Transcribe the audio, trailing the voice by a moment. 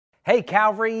Hey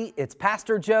Calvary, it's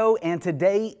Pastor Joe, and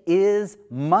today is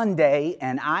Monday,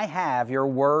 and I have your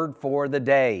word for the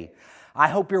day. I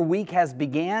hope your week has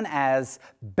began as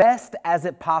best as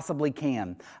it possibly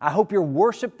can. I hope your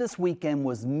worship this weekend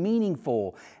was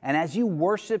meaningful, and as you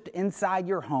worshiped inside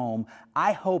your home,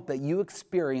 I hope that you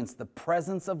experienced the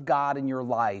presence of God in your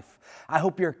life. I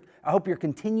hope you're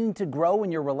continuing to grow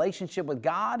in your relationship with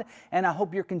God, and I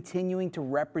hope you're continuing to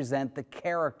represent the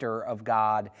character of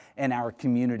God in our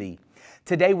community.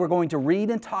 Today we're going to read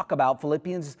and talk about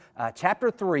Philippians chapter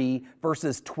 3,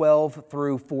 verses 12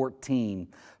 through 14.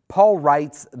 Paul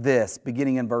writes this,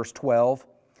 beginning in verse 12,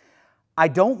 "I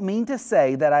don't mean to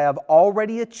say that I have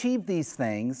already achieved these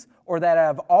things or that I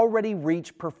have already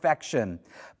reached perfection,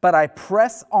 but I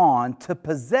press on to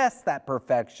possess that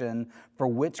perfection for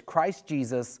which Christ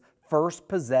Jesus first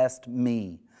possessed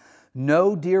me.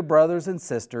 No, dear brothers and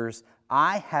sisters,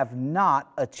 I have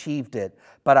not achieved it,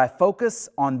 but I focus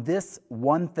on this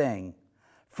one thing,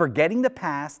 forgetting the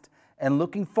past and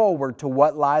looking forward to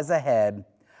what lies ahead.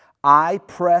 I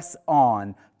press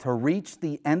on to reach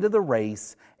the end of the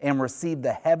race and receive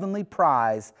the heavenly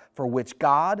prize for which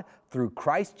God, through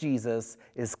Christ Jesus,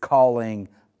 is calling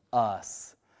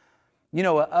us." You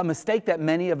know, a mistake that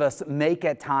many of us make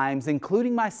at times,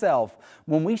 including myself,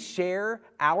 when we share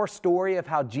our story of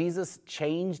how Jesus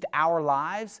changed our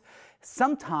lives,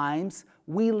 sometimes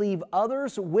we leave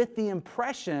others with the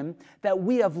impression that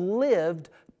we have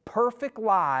lived perfect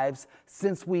lives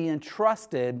since we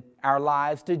entrusted our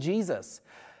lives to Jesus.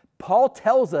 Paul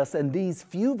tells us in these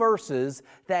few verses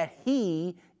that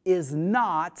he is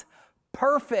not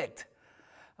perfect.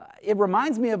 It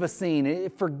reminds me of a scene.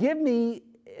 Forgive me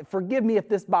if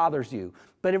this bothers you,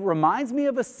 but it reminds me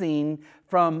of a scene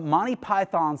from Monty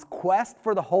Python's Quest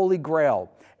for the Holy Grail,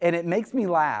 and it makes me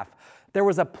laugh. There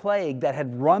was a plague that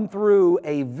had run through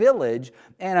a village,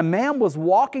 and a man was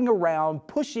walking around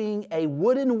pushing a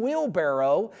wooden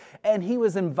wheelbarrow, and he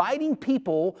was inviting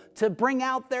people to bring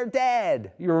out their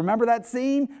dead. You remember that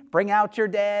scene? Bring out your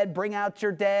dead, bring out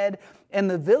your dead. And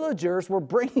the villagers were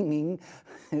bringing,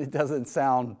 it doesn't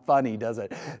sound funny, does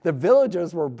it? The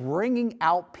villagers were bringing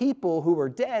out people who were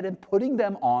dead and putting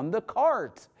them on the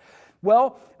cart.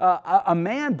 Well, a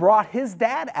man brought his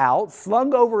dad out,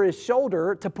 slung over his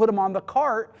shoulder to put him on the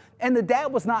cart, and the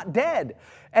dad was not dead.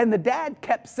 And the dad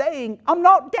kept saying, "I'm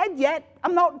not dead yet.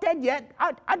 I'm not dead yet.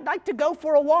 I'd like to go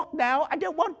for a walk now. I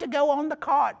don't want to go on the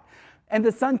cart." And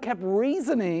the son kept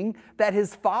reasoning that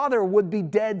his father would be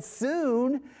dead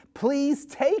soon. Please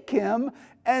take him.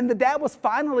 And the dad was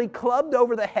finally clubbed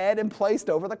over the head and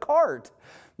placed over the cart.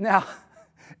 Now,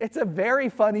 it's a very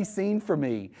funny scene for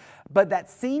me, but that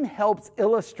scene helps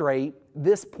illustrate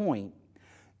this point.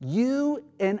 You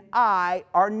and I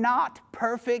are not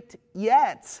perfect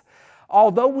yet.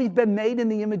 Although we've been made in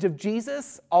the image of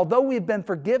Jesus, although we've been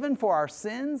forgiven for our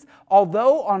sins,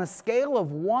 although on a scale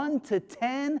of 1 to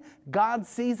 10, God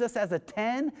sees us as a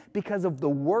 10 because of the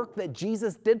work that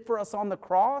Jesus did for us on the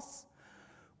cross,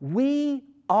 we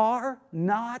are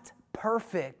not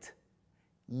perfect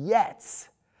yet.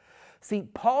 See,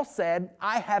 Paul said,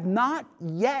 "I have not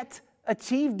yet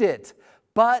achieved it,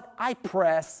 but I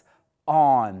press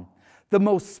on." The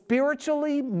most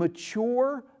spiritually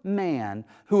mature man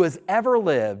who has ever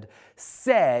lived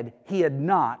said he had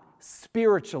not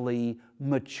spiritually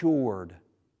matured.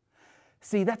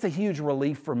 See, that's a huge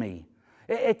relief for me.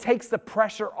 It takes the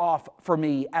pressure off for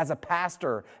me as a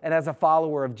pastor and as a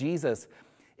follower of Jesus.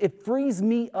 It frees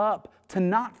me up to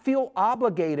not feel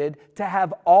obligated to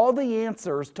have all the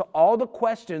answers to all the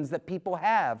questions that people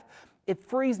have. It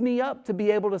frees me up to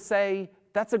be able to say,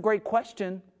 "That's a great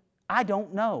question. I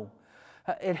don't know."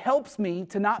 It helps me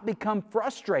to not become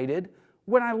frustrated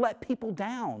when I let people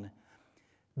down.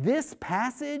 This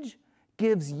passage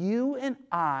gives you and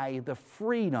I the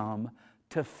freedom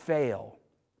to fail.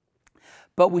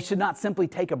 But we should not simply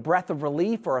take a breath of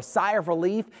relief or a sigh of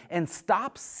relief and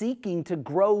stop seeking to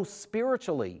grow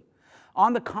spiritually.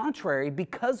 On the contrary,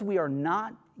 because we are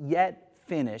not yet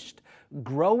finished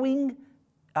growing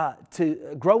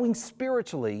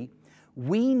spiritually,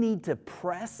 we need to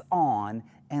press on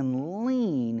and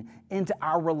lean into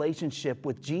our relationship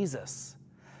with Jesus.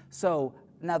 So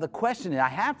now the question I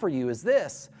have for you is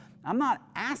this. I'm not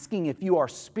asking if you are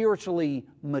spiritually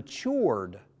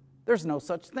matured. There's no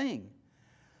such thing.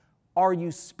 Are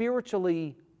you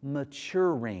spiritually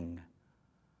maturing?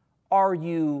 Are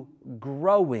you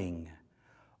growing?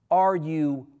 Are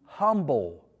you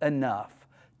humble enough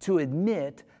to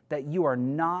admit that you are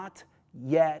not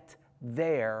yet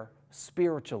there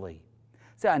spiritually?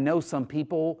 See, I know some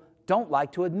people don't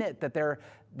like to admit that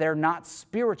they're not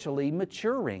spiritually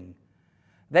maturing.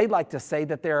 They like to say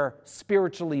that they're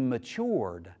spiritually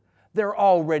matured. They're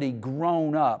already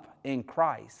grown up in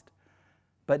Christ.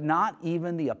 But not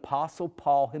even the Apostle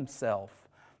Paul himself,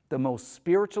 the most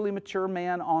spiritually mature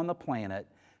man on the planet,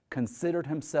 considered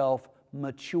himself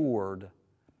matured.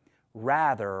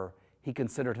 Rather, he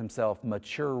considered himself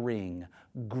maturing,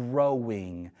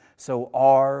 growing. So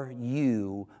are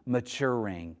you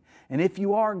maturing? And if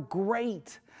you are,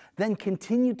 great. Then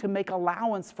continue to make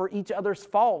allowance for each other's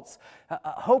faults.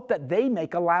 Hope that they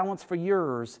make allowance for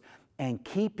yours. And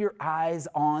keep your eyes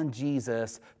on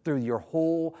Jesus through your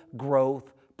whole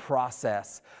growth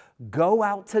process. Go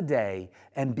out today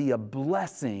and be a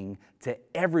blessing to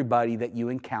everybody that you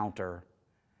encounter.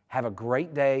 Have a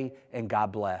great day and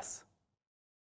God bless.